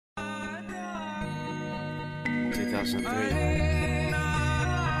2003.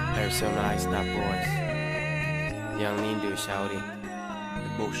 Arizona Ice Not Boys. Young Lindu Shouty.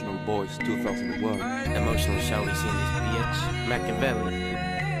 Emotional Boys 2001. Emotional Shouty seen this bitch. Machiavelli.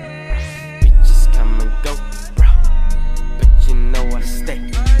 Bitches come and go, bro. But you know I stay.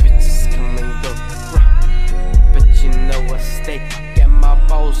 Bitches come and go, bro. But you know I stay. Get my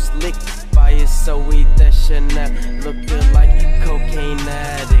balls licked by a Zoe Deschanel. Looking like cocaine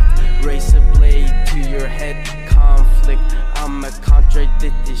addict. Razor blade to your head, conflict. I'm a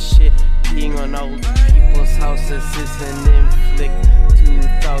contradict this shit. Peeing on old people's houses is an inflict.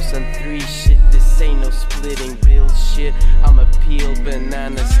 2003 shit, this ain't no splitting bill shit. I'ma peel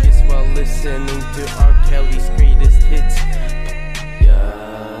banana skits while listening to R. Kelly's greatest hits.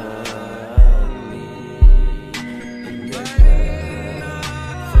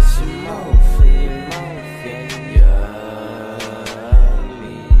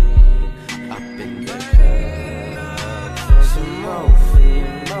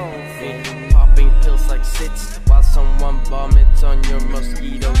 Popping pills like sits while someone vomits on your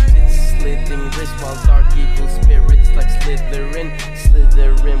mosquito tits. Slitting wrists while dark evil spirits like slithering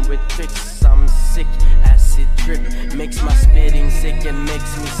with tricks. I'm sick, acid drip makes my spitting sick and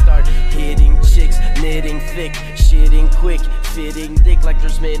makes me start hitting chicks. Knitting thick, shitting quick, fitting dick like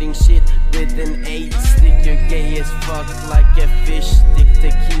transmitting shit with an 8-stick. You're gay as fuck like a fish stick.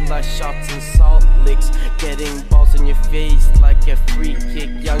 Tequila shots and salt licks, getting balls in your face like a free kick.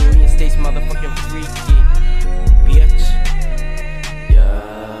 Young Lean stays motherfucking free kick, bitch. Young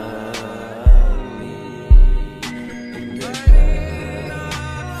Lean in the club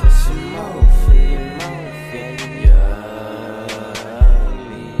for some more fleeing. Young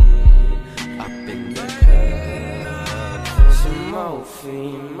Lean up in the club for some more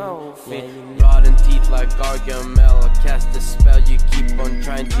fleeing. Rotten teeth like Gargamel. Cast a spell, you keep on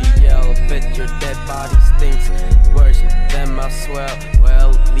trying to yell. Bet your dead body stinks worse than my swell.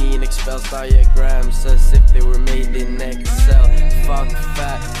 Well, Lean expels diagrams as if they were made in Excel. Fuck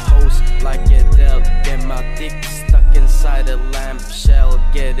fat host like Adele. Get my dick stuck inside a lamp shell.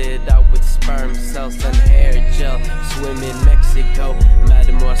 Get it out with sperm cells and hair gel. Swim in Mexico,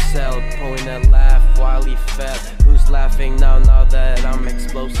 Mademoiselle. Point a laugh while he fell. Who's laughing now that I'm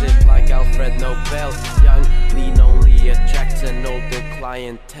explosive like Alfred Nobel? Young Lean only attracts an older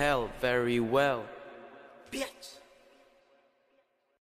clientele very well, bitch.